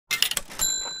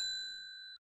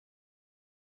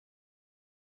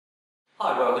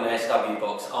Hi, welcome to SW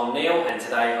Box. I'm Neil and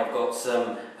today I've got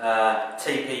some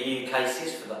TPU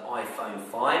cases for the iPhone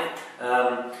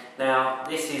 5. Now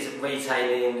this is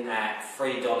retailing at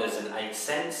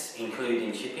 $3.08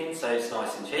 including shipping, so it's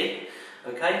nice and cheap.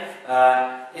 Okay,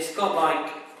 it's got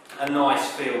like a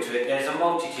nice feel to it. There's a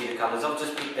multitude of colours. I've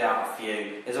just picked out a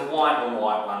few. There's a white on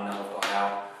white one that I've got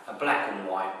out, a black and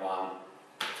white one,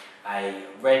 a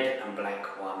red and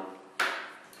black one,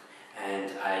 and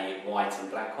a white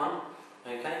and black one.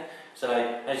 Okay, so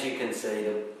as you can see,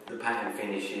 the pattern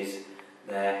finishes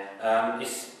there.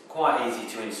 It's quite easy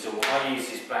to install. I use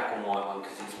this black and white one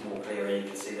because it's more clear. You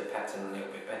can see the pattern a little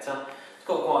bit better. It's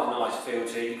got quite a nice feel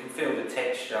to it. You can feel the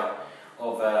texture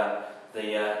of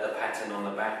the pattern on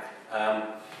the back.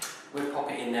 We'll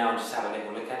pop it in now and just have a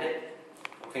little look at it.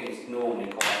 I think it's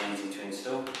normally quite easy to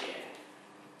install. Yeah.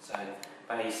 So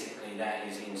basically that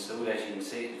is installed. As you can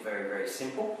see, it's very, very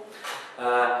simple.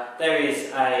 There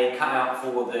is a cutout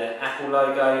for the Apple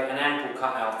logo, an ample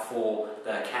cutout for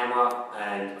the camera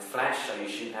and flash, so you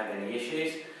shouldn't have any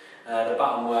issues. The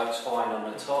button works fine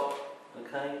on the top.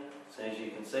 Okay, so as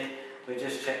you can see, we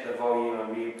just check the volume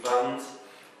and mute buttons.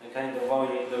 Okay,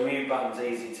 the mute button's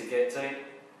easy to get to.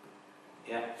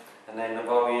 Yeah, and then the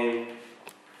volume.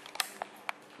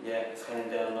 Yeah, it's going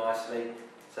down nicely.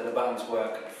 So the buttons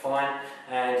work fine,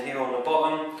 and here on the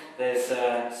bottom there's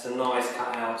some nice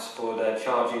cutouts for the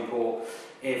charging port,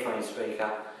 earphone speaker,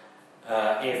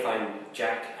 earphone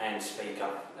jack and speaker.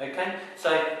 Okay,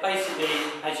 so basically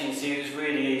as you can see, it was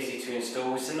really easy to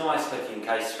install. It's a nice looking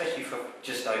case, especially for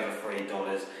just over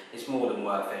 $3. It's more than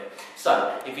worth it.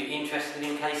 So if you're interested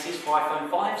in cases for iPhone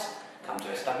 5s, come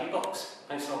to SW Box.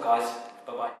 Thanks a lot guys,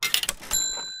 bye bye.